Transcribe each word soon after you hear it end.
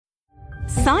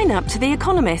Sign up to The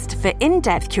Economist for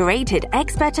in-depth curated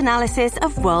expert analysis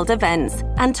of world events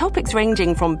and topics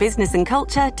ranging from business and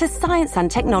culture to science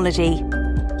and technology.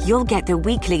 You'll get the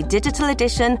weekly digital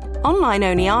edition,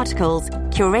 online-only articles,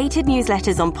 curated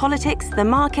newsletters on politics, the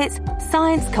markets,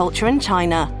 science, culture and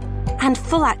China, and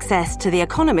full access to The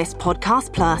Economist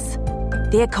Podcast Plus.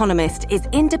 The Economist is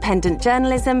independent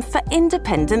journalism for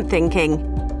independent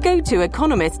thinking. Go to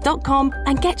economist.com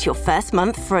and get your first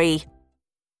month free.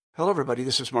 Hello, everybody.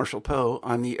 This is Marshall Poe.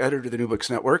 I'm the editor of the New Books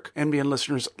Network. NBN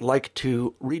listeners like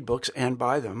to read books and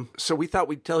buy them. So we thought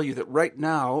we'd tell you that right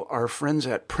now, our friends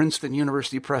at Princeton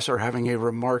University Press are having a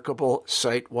remarkable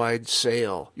site-wide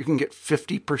sale. You can get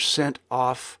 50%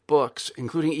 off books,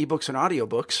 including ebooks and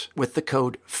audiobooks, with the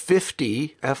code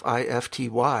 50,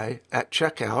 F-I-F-T-Y, at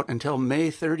checkout until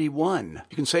May 31.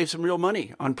 You can save some real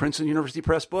money on Princeton University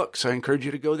Press books. I encourage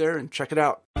you to go there and check it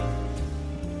out.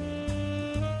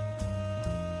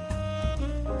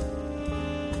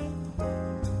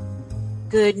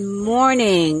 Good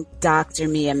morning, Dr.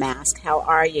 Mia Mask. How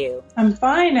are you? I'm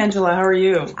fine, Angela. How are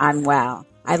you? I'm well.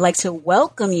 I'd like to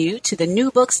welcome you to the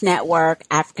New Books Network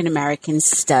African American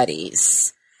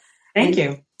Studies. Thank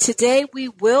you. Today we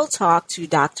will talk to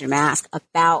Dr. Mask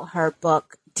about her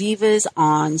book, Divas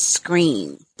on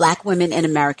Screen, Black Women in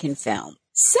American Film.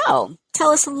 So,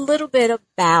 tell us a little bit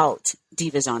about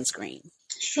Divas on Screen.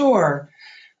 Sure.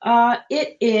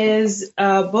 It is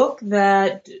a book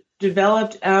that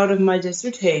developed out of my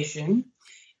dissertation.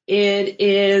 It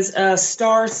is a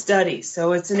star study,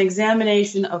 so it's an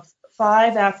examination of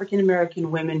 5 African-American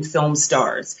women film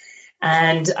stars.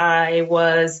 And I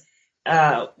was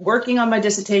working on my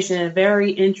dissertation and very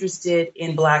interested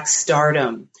in Black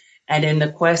stardom and in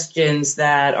the questions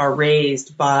that are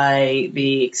raised by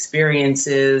the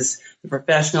experiences, the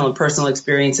professional and personal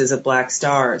experiences of Black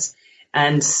stars.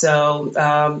 And so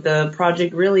the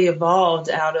project really evolved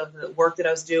out of the work that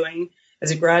I was doing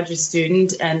as a graduate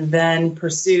student and then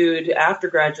pursued after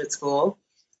graduate school.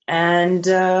 And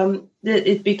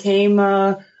it became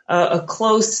a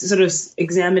close sort of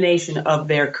examination of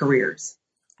their careers.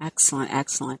 Excellent,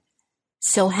 excellent.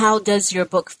 So how does your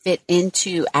book fit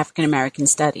into African American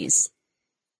studies?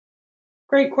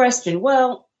 Great question.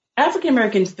 Well, African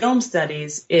American film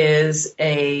studies is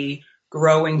a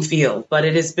growing field, but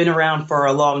it has been around for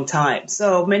a long time.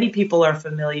 So many people are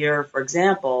familiar, for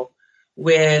example,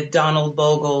 with Donald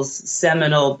Bogle's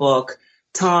seminal book,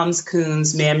 Toms,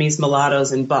 Coons, Mammies,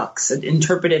 Mulattoes, and Bucks, an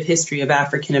interpretive history of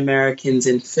African Americans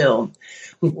in film,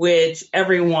 which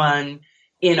everyone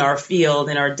in our field,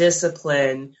 in our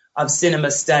discipline of cinema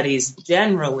studies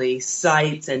generally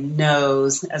cites and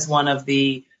knows as one of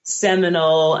the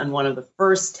seminal and one of the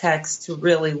first texts to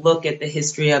really look at the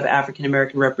history of African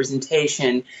American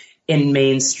representation in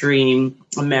mainstream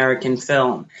American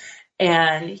film.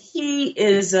 And he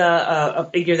is a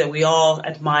figure that we all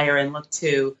admire and look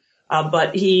to,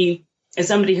 but he is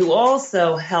somebody who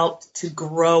also helped to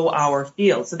grow our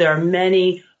field. So there are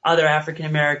many other African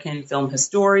American film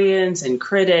historians and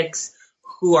critics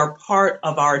who are part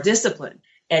of our discipline.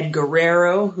 Ed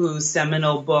Guerrero, whose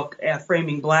seminal book,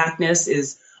 Framing Blackness,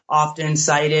 is often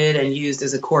cited and used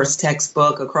as a course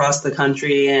textbook across the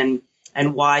country and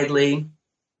widely.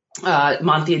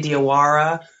 Monthia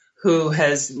Diawara, who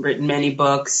has written many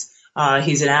books.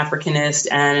 He's an Africanist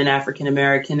and an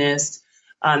African-Americanist.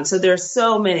 So there are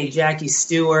so many, Jackie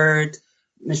Stewart,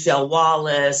 Michelle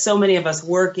Wallace, so many of us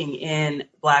working in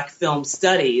Black film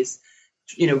studies,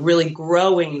 really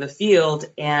growing the field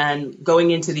and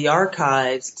going into the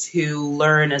archives to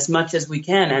learn as much as we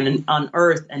can and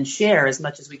unearth and share as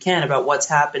much as we can about what's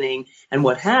happening and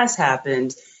what has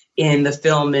happened in the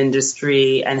film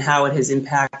industry and how it has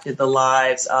impacted the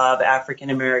lives of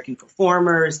African-American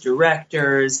performers,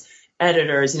 directors,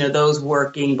 editors, those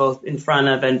working both in front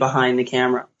of and behind the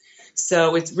camera.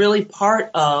 So it's really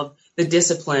part of the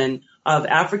discipline of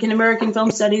African-American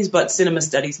film studies, but cinema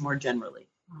studies more generally.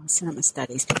 Cinema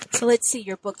studies. So let's see.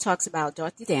 Your book talks about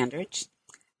Dorothy Dandridge,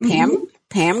 Mm-hmm.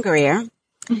 Pam Grier,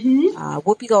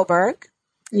 Whoopi Goldberg,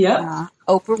 Oprah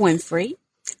Winfrey,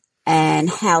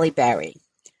 and Halle Berry.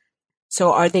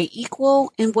 So are they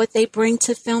equal in what they bring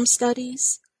to film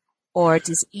studies, or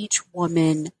does each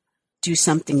woman do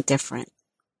something different?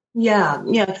 Yeah.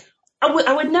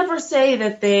 I would never say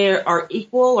that they are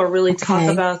equal or really talk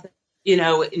about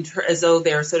as though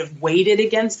they're sort of weighted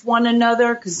against one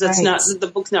another, because that's not, the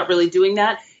book's not really doing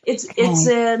that. It's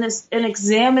an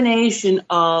examination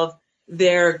of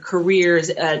their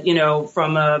careers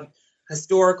from a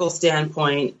historical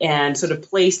standpoint and sort of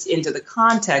placed into the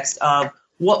context of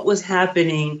what was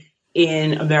happening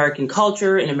in American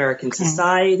culture, in American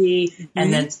society,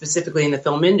 and then specifically in the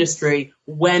film industry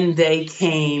when they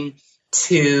came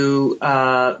to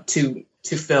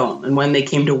film and when they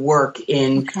came to work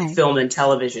in film and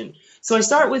television. So I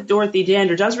start with Dorothy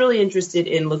Dandridge. I was really interested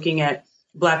in looking at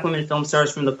Black women film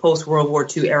stars from the post-World War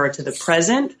II era to the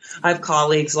present. I have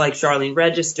colleagues like Charlene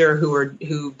Register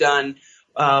who've done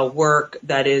work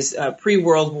that is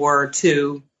pre-World War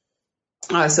II,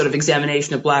 sort of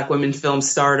examination of Black women film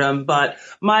stardom. But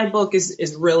my book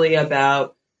is really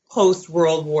about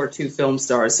post-World War II film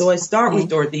stars. So I start with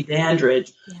Dorothy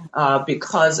Dandridge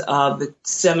because of the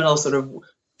seminal sort of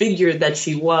figure that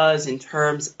she was in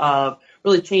terms of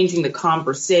really changing the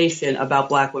conversation about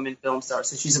Black women film stars.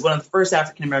 So she's one of the first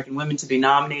African-American women to be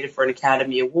nominated for an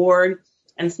Academy Award.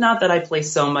 And it's not that I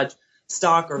place so much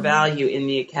stock or value in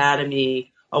the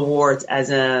Academy Awards as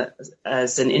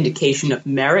an indication of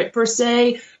merit per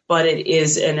se, but it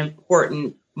is an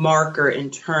important marker in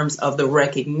terms of the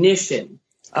recognition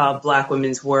of Black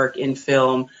women's work in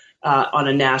film on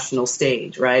a national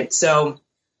stage, right? So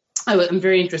I'm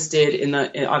very interested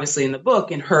obviously in the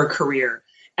book, in her career,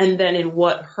 and then in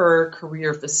what her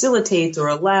career facilitates or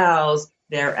allows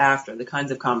thereafter, the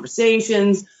kinds of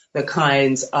conversations, the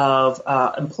kinds of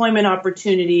employment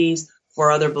opportunities for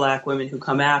other Black women who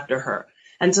come after her.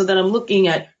 And so then I'm looking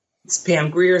at Pam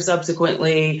Grier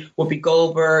subsequently, Whoopi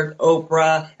Goldberg,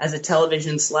 Oprah as a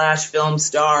television/film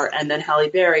star, and then Halle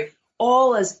Berry,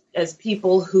 all as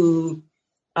people who,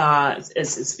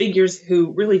 as figures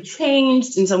who really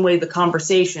changed in some way the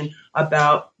conversation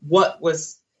about what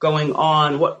was going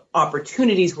on, what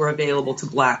opportunities were available to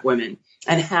Black women,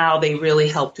 and how they really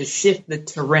helped to shift the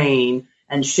terrain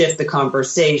and shift the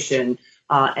conversation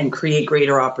and create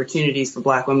greater opportunities for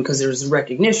Black women, because there's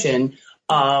recognition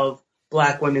of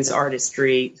Black women's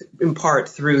artistry in part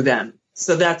through them.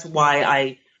 So that's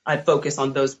why I focus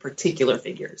on those particular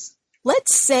figures.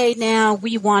 Let's say now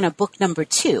we want a book number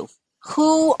 2.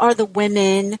 Who are the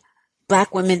women,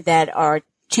 Black women, that are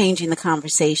changing the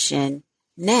conversation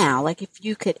now? Like if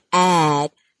you could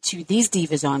add to these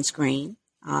divas on screen,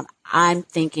 I'm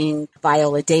thinking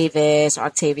Viola Davis,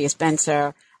 Octavia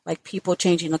Spencer, like people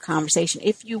changing the conversation.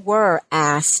 If you were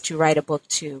asked to write a book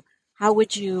 2,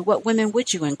 what women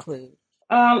would you include?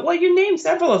 Well, you named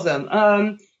several of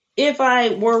them. If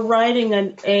I were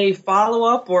writing a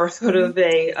follow-up or sort of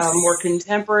a more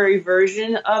contemporary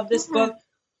version of this book,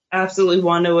 absolutely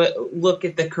want to look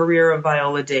at the career of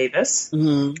Viola Davis.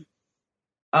 Mm-hmm.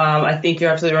 I think you're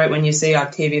absolutely right when you say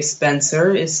Octavia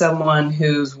Spencer is someone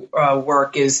whose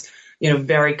work is,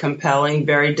 very compelling,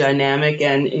 very dynamic,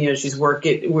 and she's worked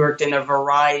in a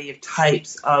variety of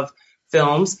types of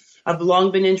films. I've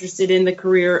long been interested in the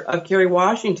career of Kerry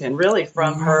Washington, really,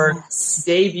 from her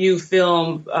debut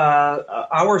film,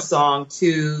 Our Song,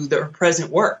 to her present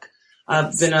work.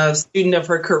 I've been a student of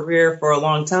her career for a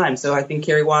long time, so I think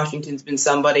Kerry Washington's been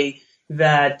somebody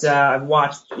that I've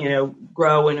watched,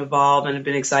 grow and evolve, and have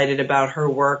been excited about her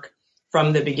work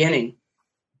from the beginning.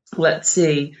 Let's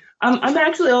see. I'm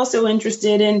actually also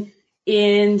interested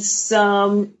in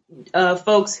some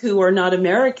folks who are not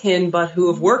American, but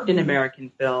who have worked in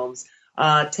American films.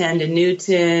 Tanda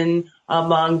Newton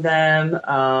among them.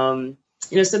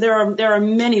 So there are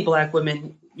many Black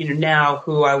women, now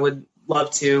who I would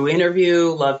love to interview,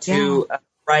 love to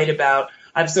write about.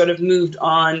 I've sort of moved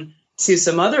on to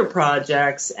some other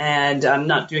projects, and I'm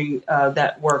not doing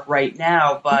that work right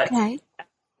now, but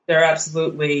they're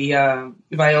absolutely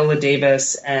Viola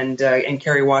Davis and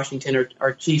Kerry Washington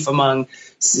are chief among,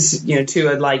 2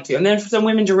 I'd like to. And then for some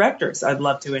women directors, I'd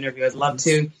love to interview. I'd love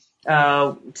to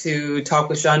talk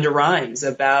with Shonda Rhimes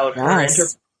about her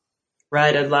enterprise.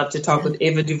 Right. I'd love to talk with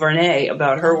Ava DuVernay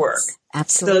about her work.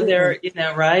 Absolutely. So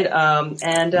there, right.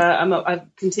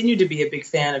 I've continued to be a big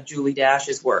fan of Julie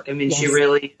Dash's work. I mean, she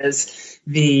really is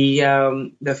the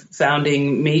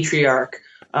founding matriarch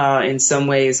in some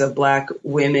ways of Black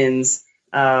women's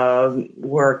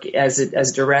work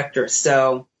as director.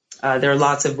 So there are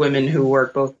lots of women who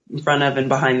work both in front of and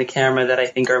behind the camera that I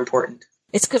think are important.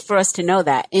 It's good for us to know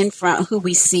that in front, who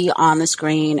we see on the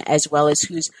screen, as well as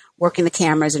who's working the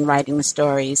cameras and writing the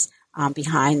stories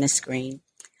behind the screen.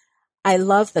 I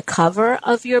love the cover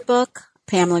of your book,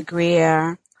 Pamela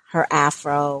Grier, her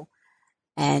afro,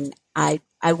 and I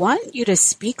want you to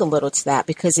speak a little to that,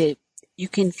 because you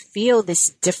can feel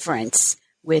this difference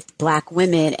with Black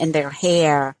women and their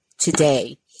hair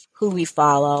today, who we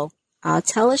follow.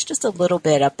 Tell us just a little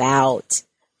bit about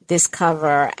this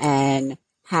cover and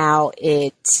how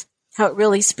it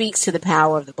really speaks to the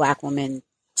power of the Black woman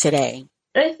today.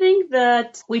 I think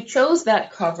that we chose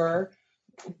that cover,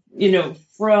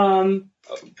 from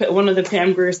one of the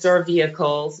Pam Grier star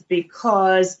vehicles,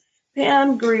 because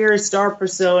Pam Grier's star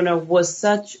persona was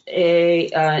such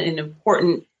an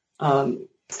important such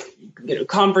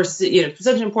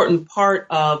an important part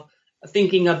of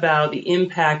thinking about the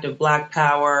impact of Black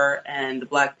Power and the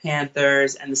Black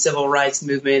Panthers and the Civil Rights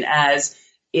Movement as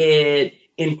it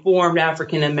informed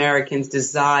African Americans'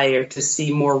 desire to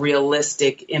see more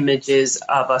realistic images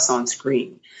of us on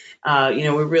screen. We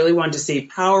really wanted to see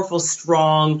powerful,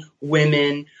 strong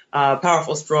women,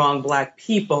 powerful, strong Black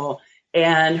people,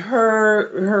 and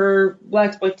her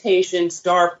Blaxploitation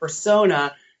star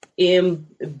persona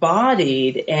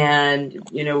embodied and,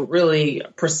 really,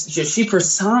 she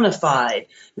personified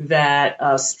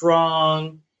that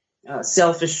strong,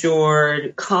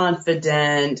 self-assured,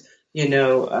 confident,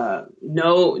 no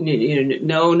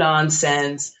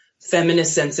nonsense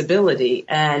feminist sensibility.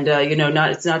 And,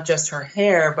 it's not just her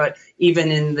hair, but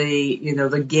even in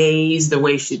the gaze, the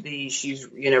way she's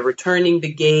returning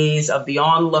the gaze of the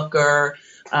onlooker,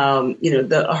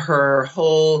 her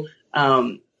whole,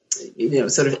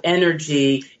 sort of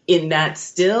energy in that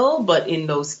still, but in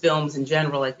those films in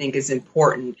general, I think is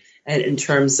important in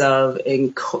terms of,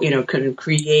 kind of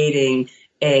creating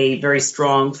a very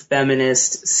strong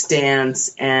feminist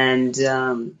stance and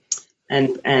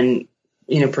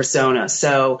persona.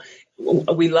 So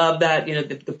we love that,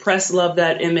 the press loved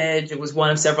that image. It was one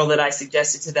of several that I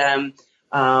suggested to them.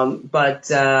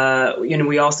 But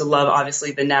we also love,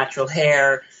 obviously, the natural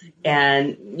hair.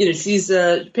 And, she's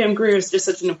Pam Grier is just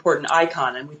such an important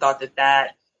icon. And we thought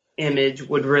that image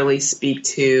would really speak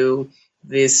to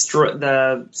the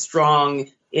strong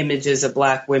images of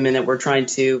Black women that we're trying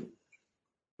to,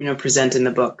 present in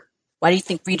the book. Why do you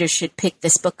think readers should pick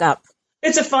this book up?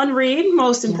 It's a fun read,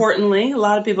 most importantly. A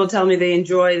lot of people tell me they've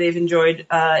enjoyed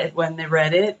it when they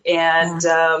read it. And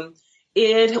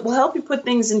it will help you put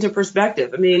things into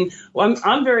perspective. I mean,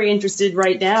 I'm very interested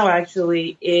right now,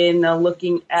 actually, in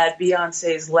looking at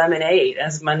Beyonce's Lemonade,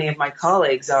 as many of my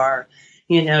colleagues are,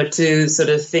 to sort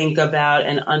of think about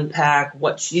and unpack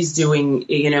what she's doing,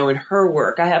 in her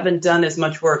work. I haven't done as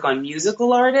much work on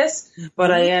musical artists,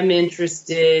 but I am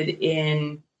interested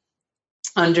in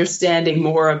understanding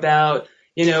more about,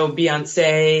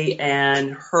 Beyonce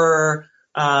and her,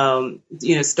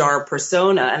 star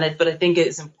persona. But I think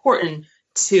it's important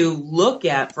to look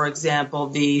at, for example,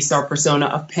 the star persona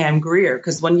of Pam Grier,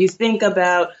 because when you think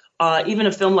about even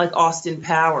a film like Austin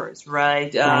Powers,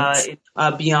 right?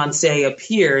 Beyonce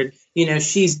appeared,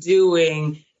 she's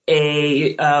doing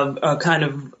a kind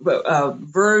of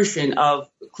version of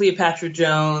Cleopatra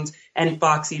Jones and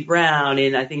Foxy Brown,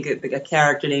 and I think a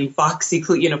character named Foxy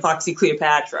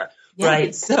Cleopatra,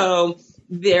 right? So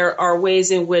there are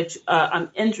ways in which I'm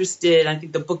interested. I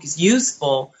think the book is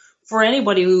useful for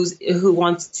anybody who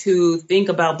wants to think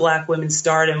about Black women's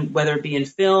stardom, whether it be in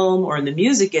film or in the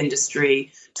music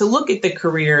industry, to look at the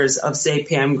careers of, say,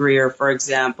 Pam Grier, for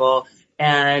example,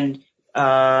 and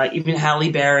even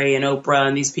Halle Berry and Oprah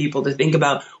and these people, to think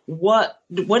about what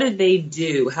did they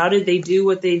do? How did they do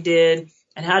what they did?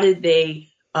 And how did they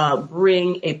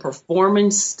bring a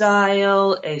performance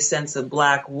style, a sense of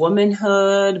Black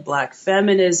womanhood, Black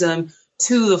feminism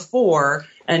to the fore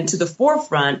and to the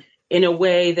forefront in a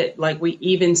way that, like, we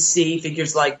even see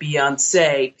figures like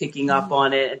Beyonce picking up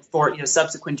on it, and for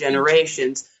subsequent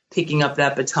generations picking up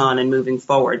that baton and moving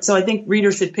forward. So I think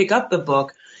readers should pick up the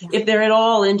book if they're at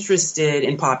all interested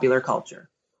in popular culture.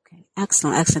 Okay,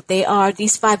 excellent.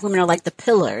 These 5 women are like the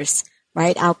pillars,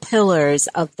 right? Our pillars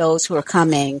of those who are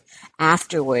coming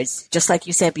afterwards. Just like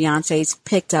you said, Beyonce's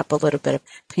picked up a little bit of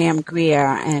Pam Grier,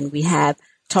 and we have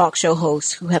talk show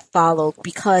hosts who have followed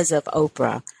because of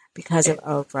Oprah.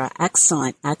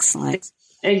 Excellent.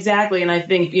 Exactly. And I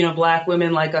think, Black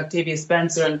women like Octavia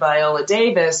Spencer and Viola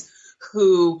Davis,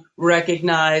 who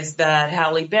recognized that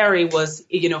Halle Berry was,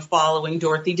 following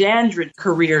Dorothy Dandridge's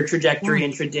career trajectory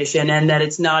and tradition, and that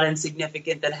it's not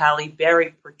insignificant that Halle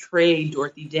Berry portrayed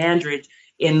Dorothy Dandridge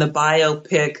in the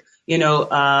biopic,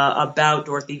 about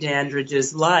Dorothy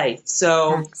Dandridge's life.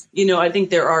 So, I think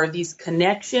there are these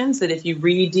connections that if you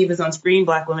read Divas on Screen,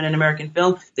 Black Women in American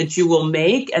Film, that you will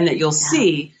make and that you'll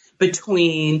see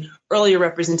between earlier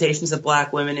representations of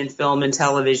Black women in film and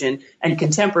television and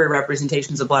contemporary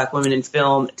representations of Black women in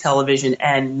film, television,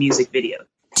 and music video.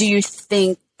 Do you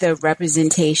think the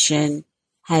representation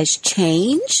has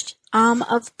changed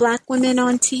of Black women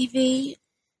on TV?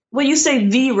 Well, you say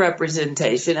the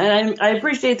representation, and I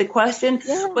appreciate the question,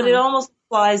 but it almost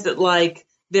implies that, like,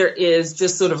 there is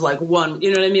just sort of like one,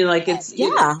 you know what I mean? Like, it's,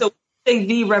 so say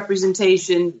the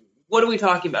representation, what are we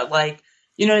talking about? Like,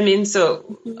 you know what I mean?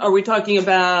 So are we talking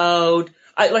about,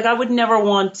 I would never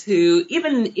want to,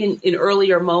 even in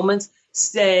earlier moments,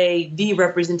 say the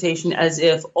representation as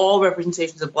if all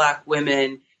representations of Black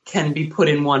women can be put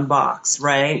in one box,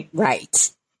 right?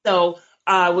 Right. So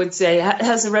I would say,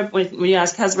 when you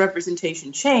ask, has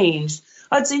representation changed?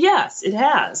 I'd say yes, it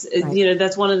has. Right.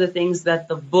 That's one of the things that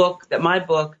my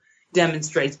book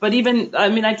demonstrates. But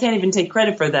I can't even take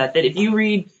credit for that. That if you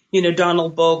read,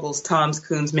 Donald Bogle's Toms,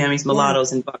 Coons, Mammies,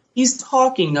 Mulattoes, and Bucks, he's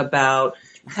talking about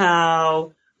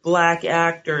how Black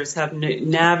actors have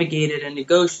navigated and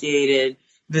negotiated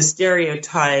the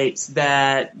stereotypes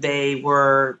that they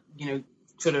were,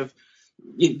 sort of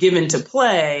given to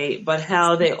play, but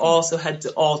how they also had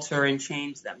to alter and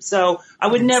change them. So I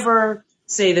would never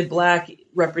say that Black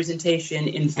representation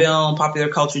in film, popular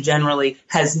culture generally,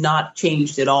 has not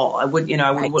changed at all. I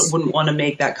wouldn't want to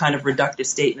make that kind of reductive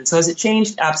statement. So has it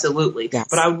changed? Absolutely. Yes.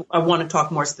 But I want to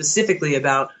talk more specifically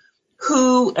about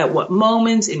who, at what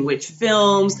moments, in which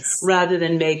films, rather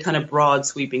than make kind of broad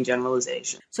sweeping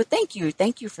generalization. So thank you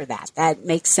for that. That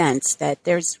makes sense. That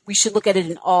we should look at it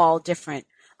in all different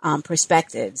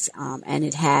perspectives, and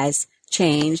it has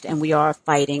changed, and we are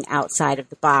fighting outside of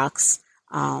the box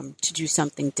to do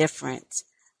something different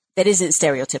that isn't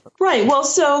stereotypical. Right. Well,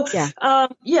 so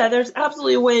there's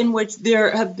absolutely a way in which there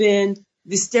have been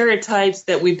the stereotypes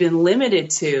that we've been limited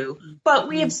to, but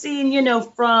we have seen,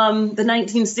 from the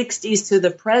 1960s to the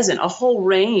present, a whole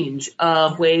range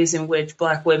of ways in which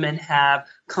Black women have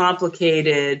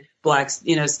complicated Black,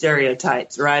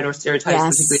 stereotypes, right? Or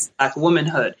stereotypes, particularly Black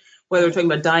womanhood. Whether we're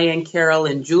talking about Diane Carroll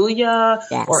in Julia,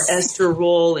 or Esther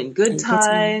Roll in Good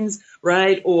Times,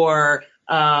 right? Or,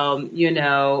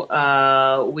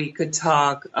 we could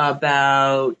talk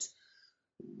about,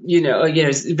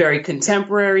 very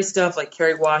contemporary stuff like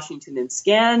Kerry Washington in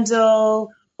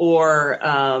Scandal, or,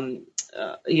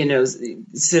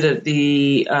 sort of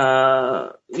the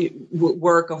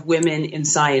work of women in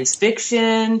science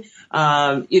fiction.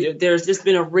 There's just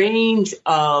been a range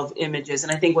of images.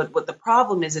 And I think what the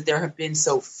problem is that there have been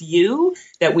so few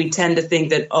that we tend to think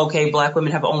that, okay, Black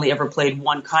women have only ever played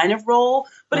one kind of role.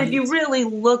 But if you really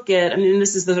look at,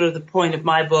 this is the point of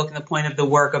my book and the point of the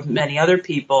work of many other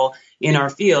people in our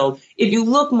field. If you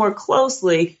look more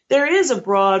closely, there is a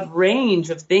broad range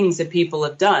of things that people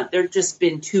have done. There have just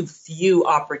been too few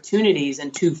opportunities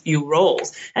and too few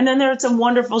roles. And then there are some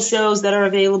wonderful shows that are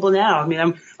available now.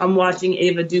 I'm watching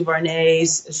Ava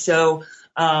DuVernay's show,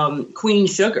 Queen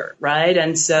Sugar, right?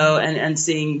 And so, and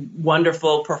seeing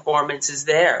wonderful performances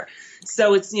there.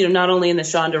 So it's, not only in the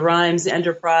Shonda Rhimes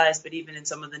enterprise, but even in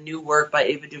some of the new work by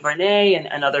Ava DuVernay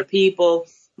and other people,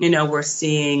 we're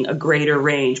seeing a greater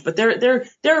range. But there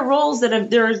are roles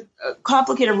there are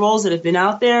complicated roles that have been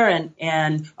out there,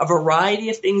 and a variety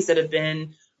of things that have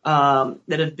been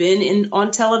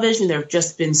on television. There have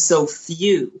just been so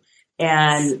few,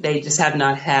 and they just have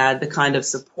not had the kind of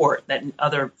support that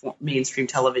other mainstream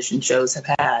television shows have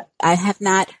had. I have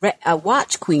not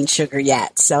watched Queen Sugar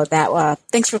yet, so that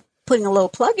thanks for putting a little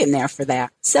plug in there for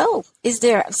that. So, is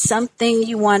there something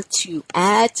you want to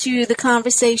add to the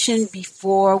conversation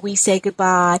before we say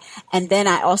goodbye? And then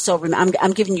I also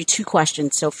I'm giving you two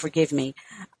questions, so forgive me.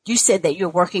 You said that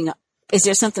is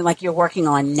there something like you're working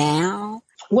on now?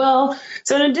 Well,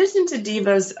 so in addition to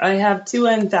Divas, I have two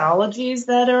anthologies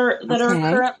that are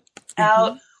currently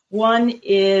out. One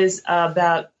is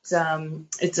about,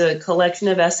 it's a collection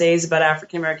of essays about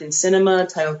African-American cinema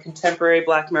titled Contemporary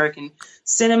Black American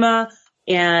Cinema.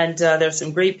 And there's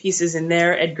some great pieces in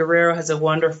there. Ed Guerrero has a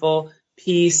wonderful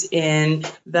piece in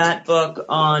that book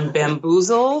on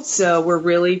Bamboozle. So we're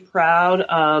really proud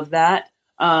of that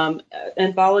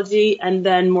anthology. And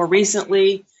then more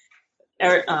recently,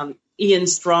 Ian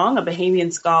Strong, a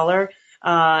Bahamian scholar,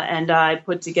 and I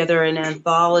put together an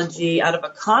anthology out of a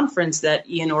conference that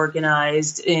Ian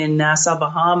organized in Nassau,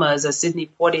 Bahamas, a Sidney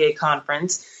Poitier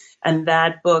conference. And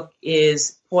that book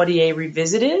is Poitier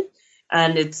Revisited.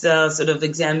 And it's a sort of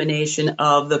examination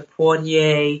of the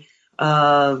Poitier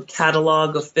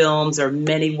catalog of films. There are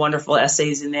many wonderful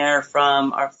essays in there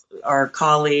from our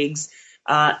colleagues.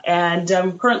 And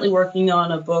I'm currently working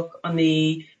on a book on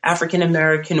the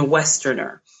African-American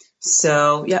Westerner.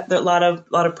 So, yeah, there are a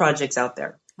lot of projects out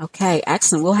there. Okay,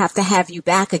 excellent. We'll have to have you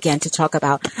back again to talk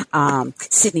about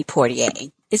Sidney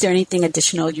Poitier. Is there anything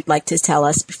additional you'd like to tell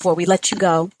us before we let you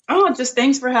go? Oh, just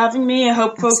thanks for having me. I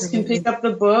hope folks can pick up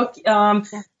the book.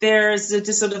 There's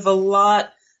just sort of a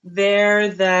lot there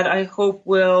that I hope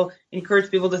will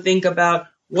encourage people to think about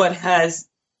what has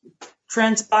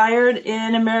transpired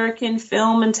in American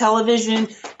film and television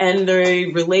and the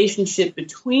relationship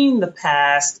between the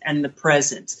past and the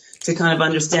present to kind of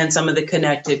understand some of the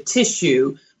connective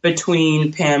tissue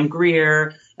between Pam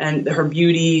Grier and her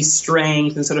beauty,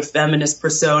 strength, and sort of feminist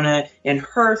persona in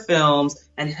her films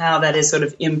and how that has sort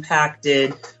of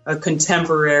impacted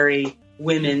contemporary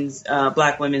women's,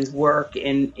 Black women's work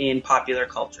in popular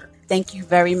culture. Thank you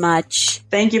very much.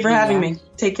 Thank you for having me.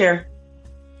 Take care.